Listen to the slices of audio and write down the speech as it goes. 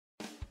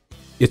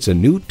It's a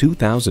new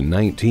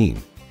 2019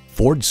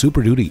 Ford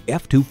Super Duty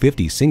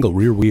F-250 single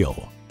rear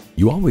wheel.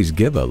 You always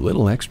give a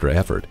little extra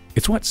effort.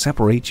 It's what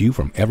separates you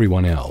from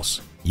everyone else.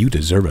 You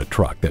deserve a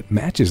truck that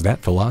matches that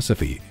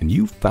philosophy, and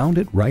you found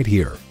it right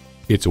here.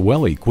 It's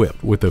well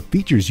equipped with the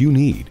features you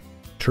need: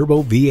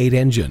 turbo V8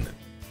 engine,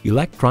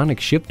 electronic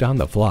shift on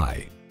the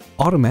fly,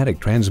 automatic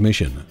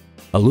transmission,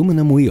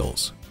 aluminum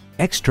wheels,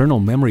 external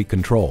memory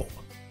control,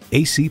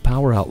 AC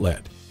power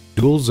outlet,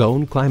 dual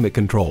zone climate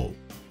control,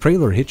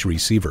 trailer hitch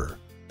receiver,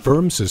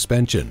 firm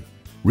suspension,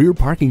 rear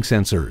parking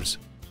sensors,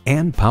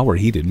 and power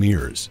heated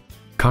mirrors.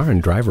 Car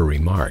and Driver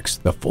remarks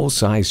the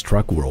full-size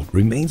truck world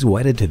remains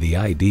wedded to the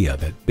idea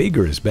that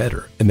bigger is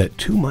better and that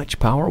too much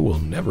power will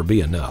never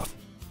be enough.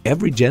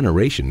 Every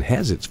generation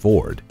has its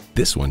Ford.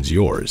 This one's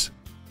yours.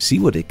 See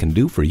what it can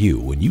do for you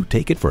when you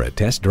take it for a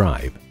test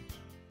drive.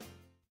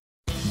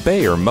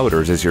 Bayer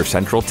Motors is your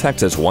Central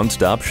Texas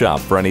one-stop shop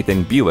for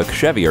anything Buick,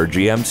 Chevy, or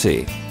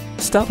GMC.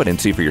 Stop it and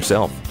see for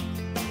yourself.